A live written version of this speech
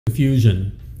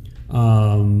confusion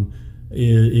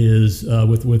is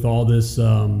with all this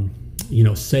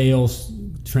sales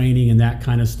training and that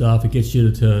kind of stuff. It gets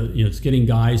you to it's getting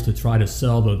guys to try to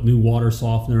sell the new water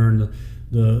softener and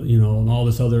and all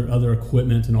this other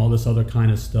equipment and all this other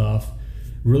kind of stuff.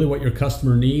 Really what your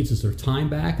customer needs is their time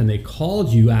back, and they called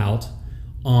you out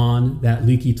on that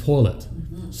leaky toilet.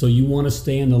 Mm-hmm. So you want to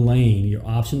stay in the lane. Your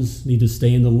options need to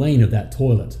stay in the lane of that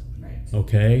toilet. Right.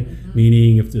 Okay? Mm-hmm.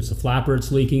 Meaning if there's a flapper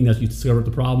that's leaking, that you discover what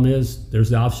the problem is, there's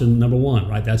the option number one,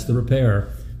 right? That's the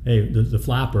repair. Hey, the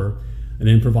flapper. And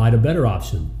then provide a better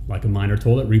option, like a minor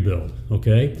toilet rebuild,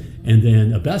 okay? And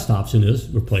then a best option is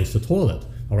replace the toilet,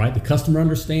 all right? The customer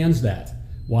understands that.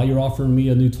 Why you're offering me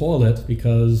a new toilet?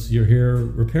 Because you're here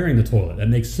repairing the toilet. That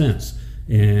makes sense,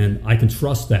 and I can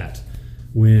trust that.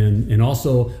 And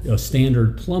also a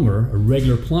standard plumber, a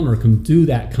regular plumber can do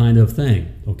that kind of thing,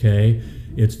 okay?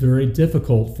 It's very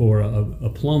difficult for a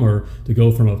plumber to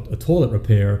go from a toilet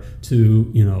repair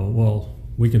to,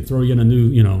 we can throw you in a new,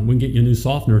 we can get you a new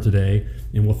softener today,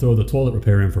 and we'll throw the toilet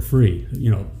repair in for free.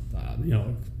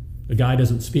 The guy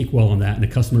doesn't speak well on that, and the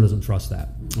customer doesn't trust that.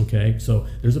 Okay, so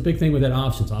there's a big thing with that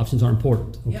options. Options are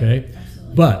important. Okay,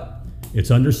 yep, but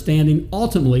it's understanding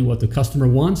ultimately what the customer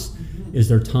wants is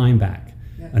their time back.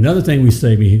 Yep. Another thing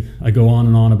I go on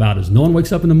and on about is no one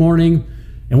wakes up in the morning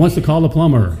and wants to call a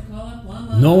plumber.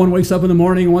 No one wakes up in the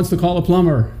morning and wants to call a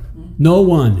plumber. No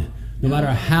one. No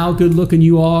matter how good looking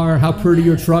you are, how pretty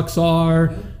your trucks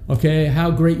are, okay,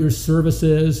 how great your service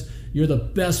is, you're the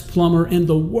best plumber in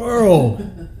the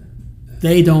world.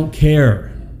 They don't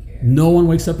care. No one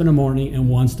wakes up in the morning and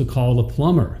wants to call a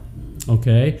plumber,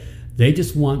 okay? They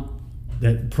just want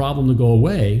that problem to go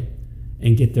away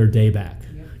and get their day back,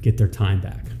 get their time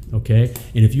back, okay?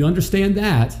 And if you understand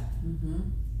that,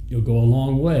 you'll go a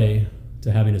long way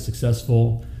to having a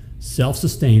successful,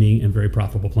 self-sustaining, and very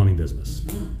profitable plumbing business.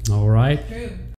 All right? True.